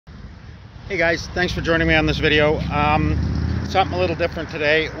Hey guys, thanks for joining me on this video. Something a little different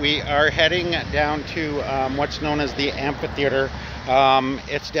today. We are heading down to what's known as the Amphitheater.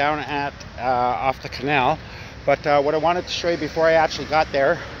 It's down at off the canal. But what I wanted to show you before I actually got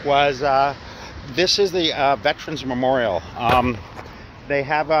there was this is the Veterans Memorial. They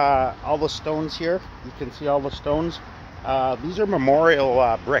have all the stones here. You can see all the stones. These are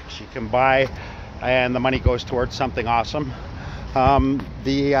memorial bricks you can buy, and the money goes towards something awesome.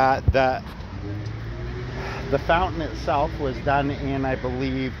 The fountain itself was done in, I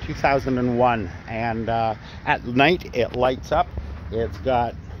believe, 2001, and at night it lights up. It's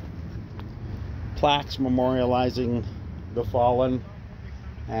got plaques memorializing the fallen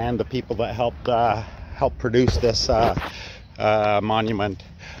and the people that helped produce this monument.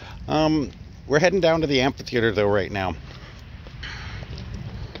 We're heading down to the amphitheater though right now.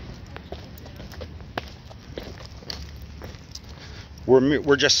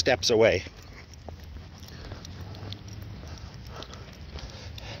 We're just steps away.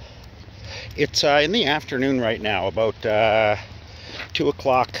 It's in the afternoon right now, about 2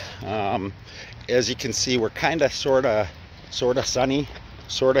 o'clock. As you can see, we're kind of sort of sunny,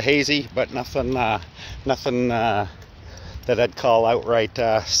 sort of hazy, but nothing that I'd call outright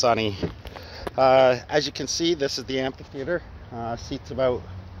sunny. As you can see, this is the amphitheater. Seats about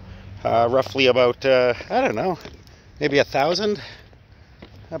roughly about I don't know, maybe 1,000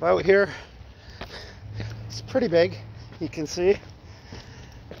 about here. It's pretty big, you can see.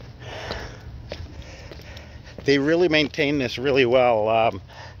 They really maintain this really well.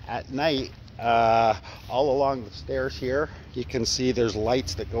 At night, all along the stairs here, you can see there's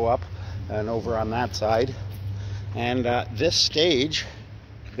lights that go up and over on that side. And this stage,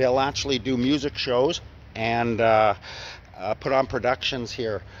 they'll actually do music shows and put on productions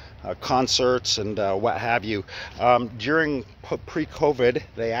here, concerts and what have you. During pre-COVID,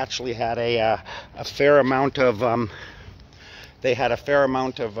 they actually had a fair amount of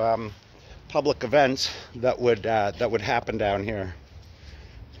public events that would happen down here.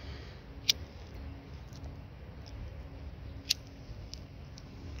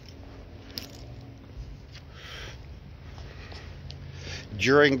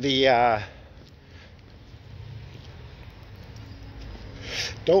 During the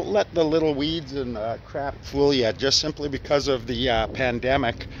don't let the little weeds and crap fool you. Just simply because of the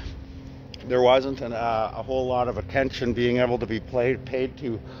pandemic, there wasn't a whole lot of attention being able to be paid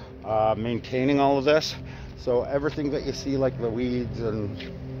to maintaining all of this. So everything that you see, like the weeds and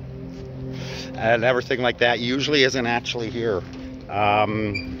everything like that, usually isn't actually here.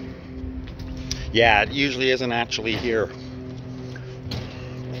 Yeah, it usually isn't actually here.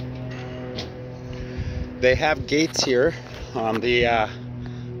 They have gates here on the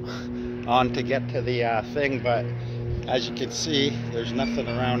to get to the thing, but as you can see, there's nothing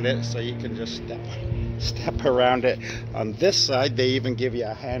around it, so you can just step around it. On this side, they even give you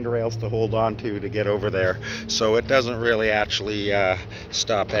handrails to hold on to get over there, so it doesn't really actually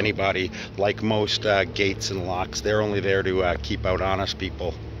stop anybody like most gates and locks. They're only there to keep out honest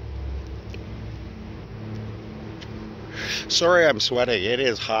people. Sorry I'm sweating. It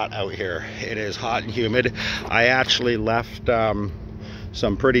is hot out here. It is hot and humid. I actually left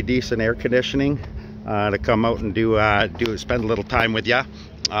some pretty decent air conditioning to come out and spend a little time with ya.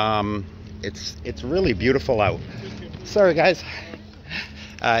 It's really beautiful out. Sorry guys.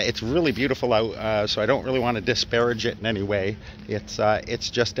 It's really beautiful out, so I don't really want to disparage it in any way. It's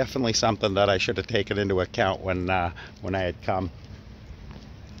just definitely something that I should have taken into account when I had come.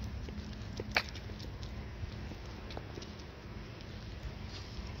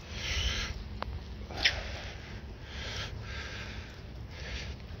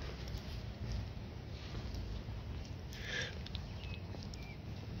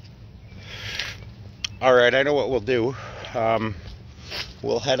 Alright, I know what we'll do.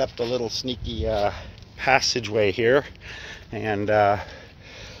 We'll head up the little sneaky passageway here, and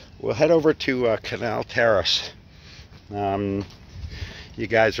we'll head over to Canal Terrace. You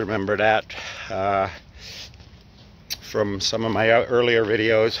guys remember that from some of my earlier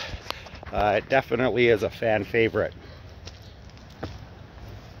videos. It definitely is a fan favorite.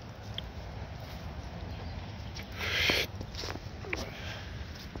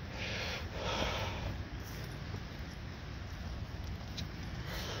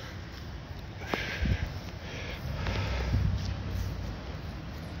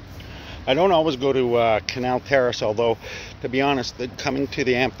 I don't always go to Canal Terrace, although, to be honest, coming to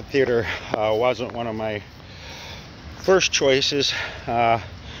the amphitheater wasn't one of my first choices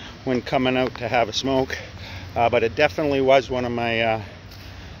when coming out to have a smoke, but it definitely was one of my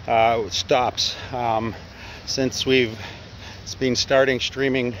stops since it's been starting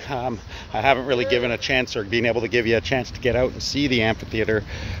streaming. I haven't really given a chance or been able to give you a chance to get out and see the amphitheater,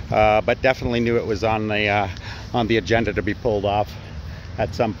 but definitely knew it was on the agenda to be pulled off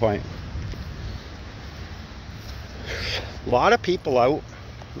at some point. A lot of people out,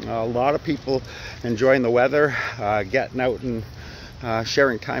 a lot of people enjoying the weather, getting out and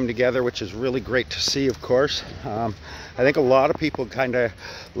sharing time together, which is really great to see, of course. I think a lot of people kind of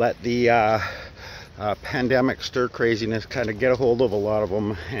let the pandemic stir craziness kind of get a hold of a lot of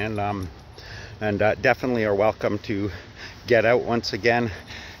them, and definitely are welcome to get out once again,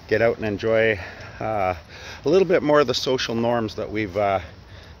 get out and enjoy a little bit more of the social norms that we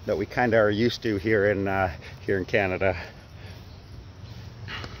kind of are used to here in Canada.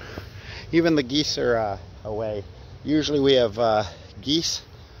 Even the geese are away. Usually we have geese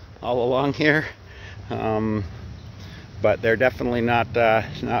all along here, but they're definitely not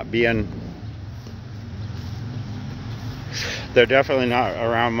being. They're definitely not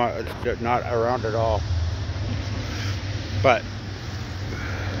around at all. But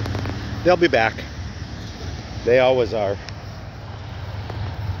they'll be back. They always are.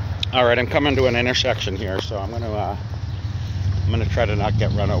 All right, I'm coming to an intersection here, so I'm gonna try to not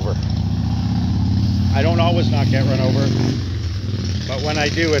get run over. I don't always not get run over, but when I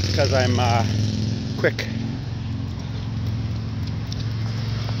do, it's because I'm quick.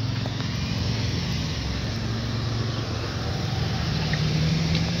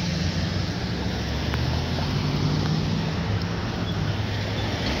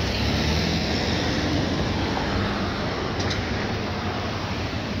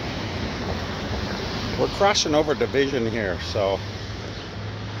 We're crossing over division here, so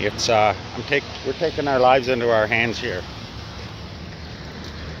it's we're taking our lives into our hands here.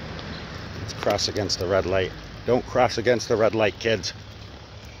 Let's cross against the red light. Don't cross against the red light, kids.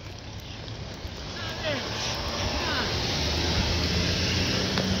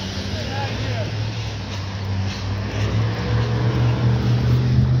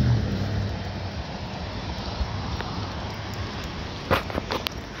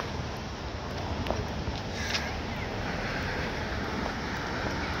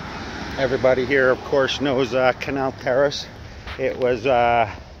 Everybody here, of course, knows Canal Terrace. It was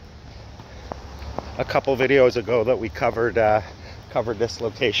a couple videos ago that we covered this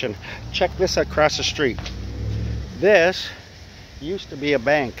location. Check this across the street. This used to be a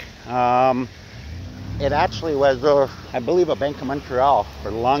bank. It actually was, I believe, a Bank of Montreal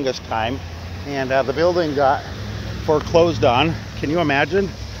for the longest time, and the building got foreclosed on. Can you imagine?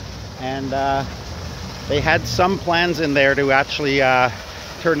 And they had some plans in there to actually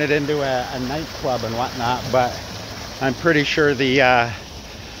turn it into a nightclub and whatnot, but I'm pretty sure the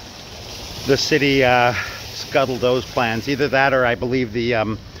city scuttled those plans. Either that, or I believe the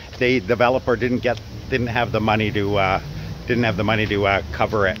developer didn't have the money to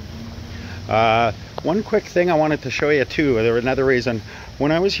cover it. One quick thing I wanted to show you too. There was another reason.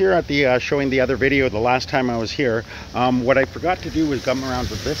 When I was here at the showing the other video the last time I was here, what I forgot to do was come around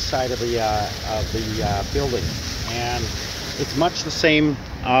to this side of the building, and it's much the same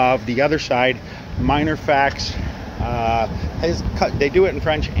of the other side. Minor facts. They do it in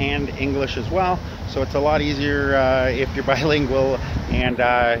French and English as well, so it's a lot easier if you're bilingual and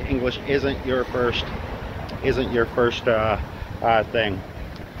English isn't your first thing.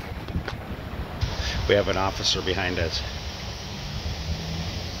 We have an officer behind us.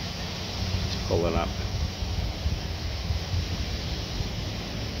 It's pulling up.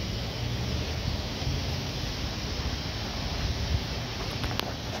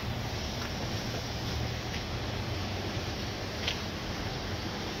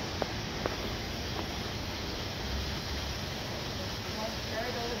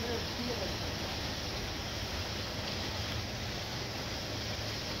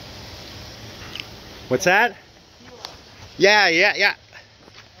 What's that? Yeah.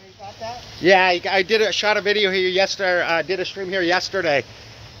 Yeah, I shot a video here yesterday. Did a stream here yesterday.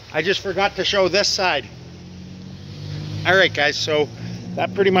 I just forgot to show this side. All right, guys. So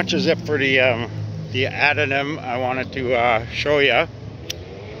that pretty much is it for the addendum I wanted to show you.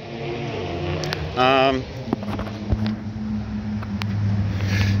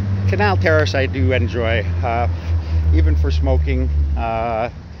 Canal Terrace I do enjoy, even for smoking.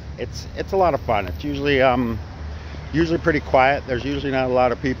 It's a lot of fun. It's usually pretty quiet. There's usually not a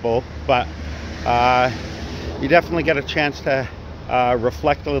lot of people, but you definitely get a chance to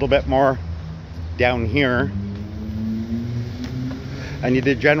reflect a little bit more down here, and you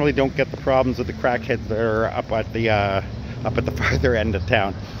generally don't get the problems with the crackheads that are up at the farther end of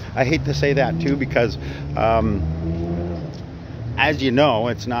town. I hate to say that too, because as you know,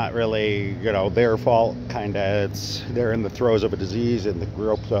 it's not really, you know, their fault. Kind of, they're in the throes of a disease, in the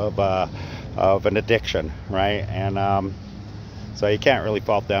gropes of an addiction, right? And so you can't really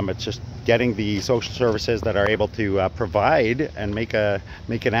fault them. It's just getting the social services that are able to provide and make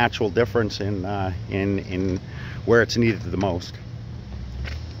an actual difference in where it's needed the most.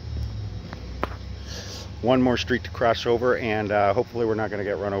 One more street to cross over, and hopefully we're not going to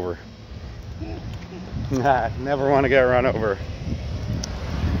get run over. Never want to get run over.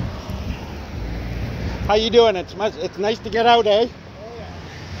 How you doing? It's nice to get out, eh?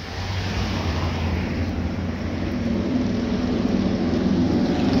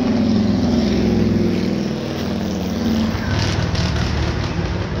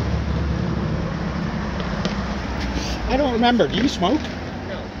 I don't remember. Do you smoke?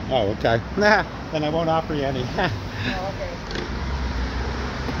 No. Oh, okay. Nah, then I won't offer you any. Oh, okay.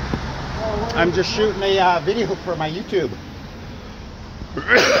 Well, I'm just shooting a video for my YouTube.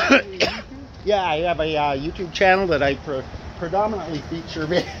 Yeah, I have a YouTube channel that I predominantly feature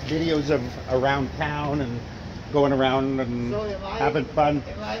videos of around town and going around and having fun.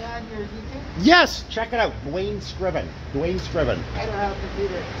 Am I on your YouTube? Yes, check it out. Dwayne Scriven. Dwayne Scriven. I don't have a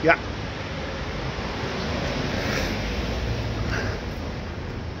computer. Yeah.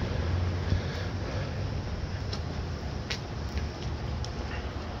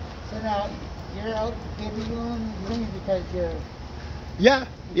 So now, you're out interviewing because you're...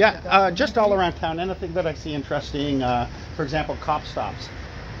 Yeah, just all around town. Anything that I see interesting. For example, cop stops.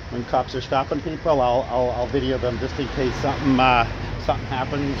 When cops are stopping people, I'll video them just in case something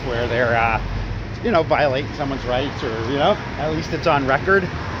happens where they're you know, violating someone's rights, or you know, at least it's on record.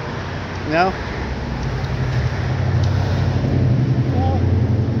 You know. Well,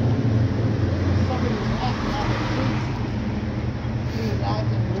 somebody was acting on the streets. He was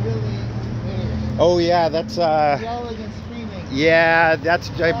acting really weird. Oh yeah, that's Yelling and screaming. yeah,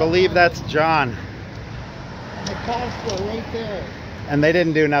 I believe that's John. And the cops were right there. And they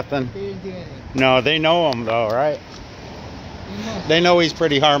didn't do nothing. They didn't do anything. No, they know him though, right? They know he's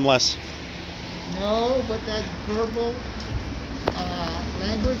pretty harmless. No, but that verbal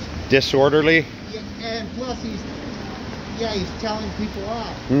language. Disorderly. Yeah, and plus he's telling people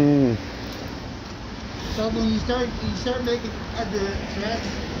off. Hmm. So when you start making other threats.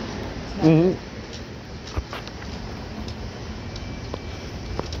 It's not Mm-hmm.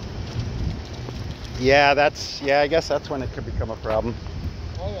 Yeah, I guess that's when it could become a problem.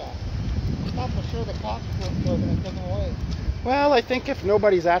 Oh yeah. It's not for sure the cops were going to take him away. Well, I think if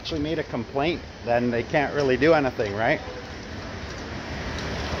nobody's actually made a complaint, then they can't really do anything, right?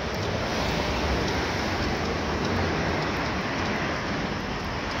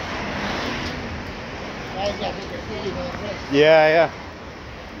 Yeah.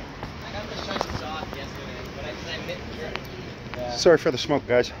 I got the shutters off yesterday, but I missed it. Sorry for the smoke,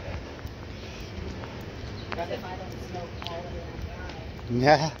 guys.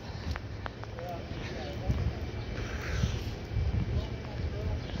 Yeah.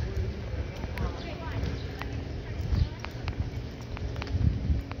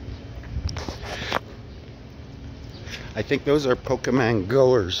 I think those are Pokemon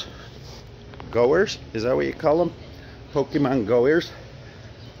goers. Goers? Is that what you call them? Pokemon goers?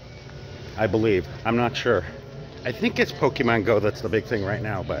 I believe. I'm not sure. I think it's Pokemon Go that's the big thing right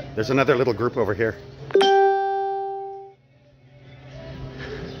now, but there's another little group over here.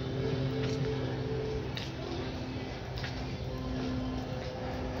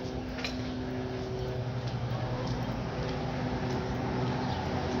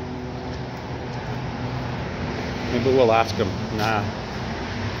 Maybe we'll ask them. Nah,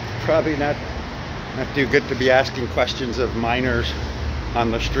 probably not too good to be asking questions of minors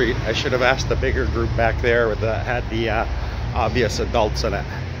on the street. I should have asked the bigger group back there that had the obvious adults in it.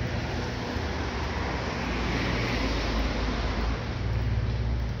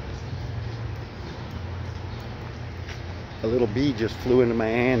 A little bee just flew into my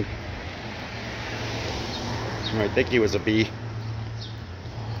hand. I think he was a bee.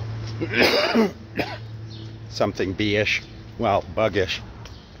 Something bee-ish. Well, bug-ish.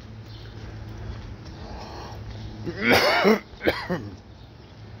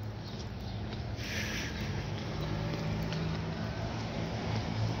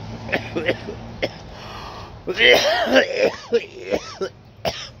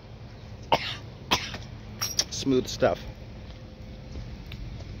 Smooth stuff.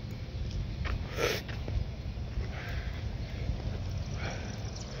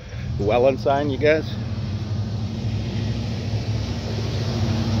 Well sign, you guys?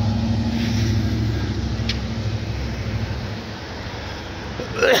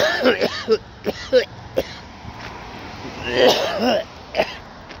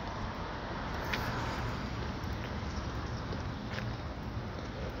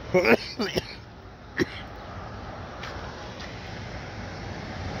 There's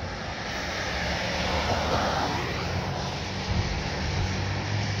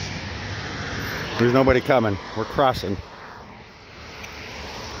nobody coming. We're crossing.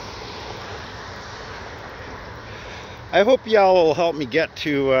 I hope y'all will help me get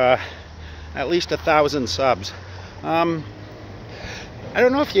to at least 1,000 subs. I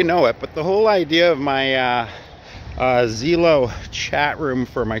don't know if you know it, but the whole idea of my Zelo chat room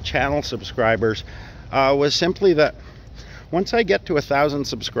for my channel subscribers was simply that once I get to 1,000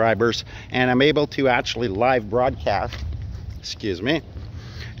 subscribers and I'm able to actually live broadcast, excuse me,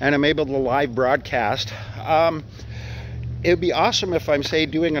 and I'm able to live broadcast, it would be awesome if I'm, say,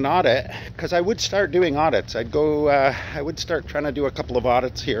 doing an audit, because I would start doing audits. I'd go, I would start trying to do a couple of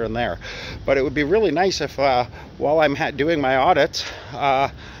audits here and there. But it would be really nice if, while I'm doing my audits,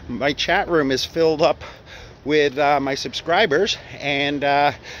 my chat room is filled up with my subscribers, and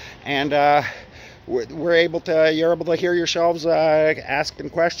you're able to hear yourselves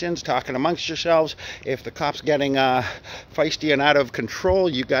asking questions, talking amongst yourselves. If the cop's getting feisty and out of control,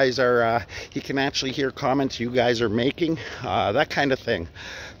 you guys are you can actually hear comments you guys are making, that kind of thing.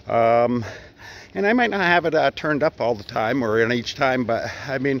 And I might not have it turned up all the time or in each time, but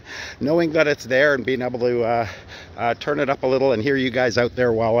I mean, knowing that it's there and being able to turn it up a little and hear you guys out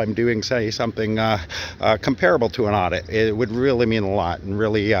there while I'm doing, say, something comparable to an audit, it would really mean a lot, and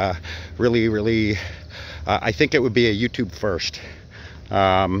really, I think it would be a YouTube first.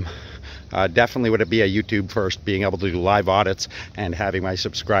 Definitely would it be a YouTube first, being able to do live audits and having my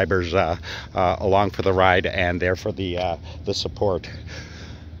subscribers along for the ride and there for the support.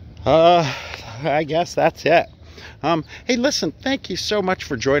 I guess that's it. Hey, listen, thank you so much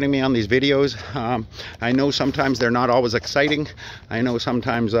for joining me on these videos. I know sometimes they're not always exciting. I know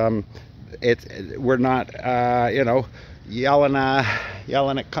sometimes we're not you know, yelling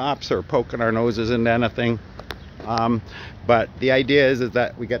at cops or poking our noses into anything. But the idea is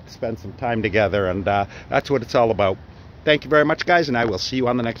that we get to spend some time together, and that's what it's all about. Thank you very much, guys, and I will see you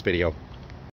on the next video.